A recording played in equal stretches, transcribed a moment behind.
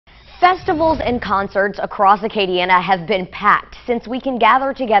Festivals and concerts across Acadiana have been packed since we can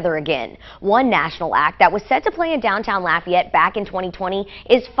gather together again. One national act that was set to play in downtown Lafayette back in 2020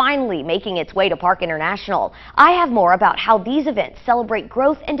 is finally making its way to Park International. I have more about how these events celebrate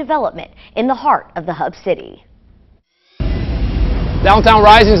growth and development in the heart of the Hub City. Downtown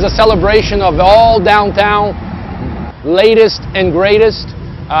Rising is a celebration of all downtown latest and greatest.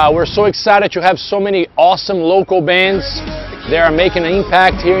 We're so excited to have so many awesome local bands. They are making an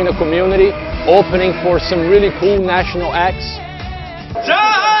impact here in the community, opening for some really cool national acts.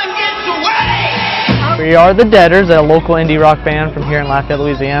 We are the Deaders, a local indie rock band from here in Lafayette,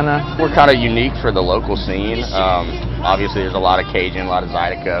 Louisiana. We're kind of unique for the local scene. Obviously there's a lot of Cajun, a lot of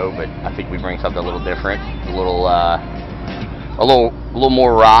Zydeco, but I think we bring something a little different, a little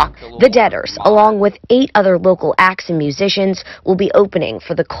more rock. The Deaders, along with 8 other local acts and musicians, will be opening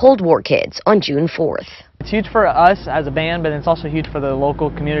for the Cold War Kids on June 4th. It's huge for us as a band, but it's also huge for the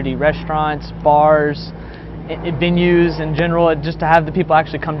local community, restaurants, bars, venues in general, just to have the people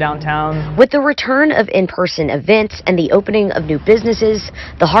actually come downtown. With the return of in-person events and the opening of new businesses,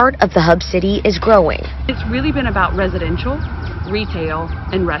 the heart of the Hub City is growing. It's really been about residential, retail,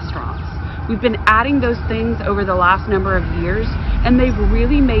 and restaurants. We've been adding those things over the last number of years, and they've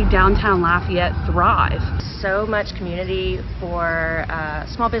really made downtown Lafayette thrive. So much community for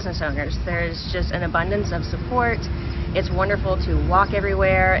small business owners. There's just an abundance of support. It's wonderful to walk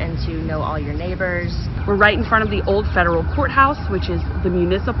everywhere and to know all your neighbors. We're right in front of the old federal courthouse, which is the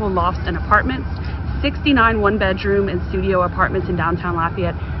municipal lofts and apartments, 69 one-bedroom and studio apartments in downtown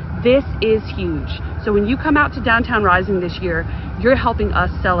Lafayette. This is huge. So when you come out to Downtown Rising this year, you're helping us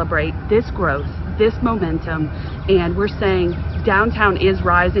celebrate this growth, this momentum, and we're saying downtown is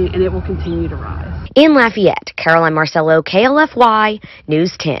rising and it will continue to rise. In Lafayette, Caroline Marcello, KLFY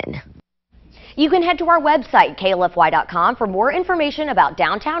News 10. You can head to our website, klfy.com, for more information about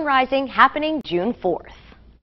Downtown Rising happening June 4th.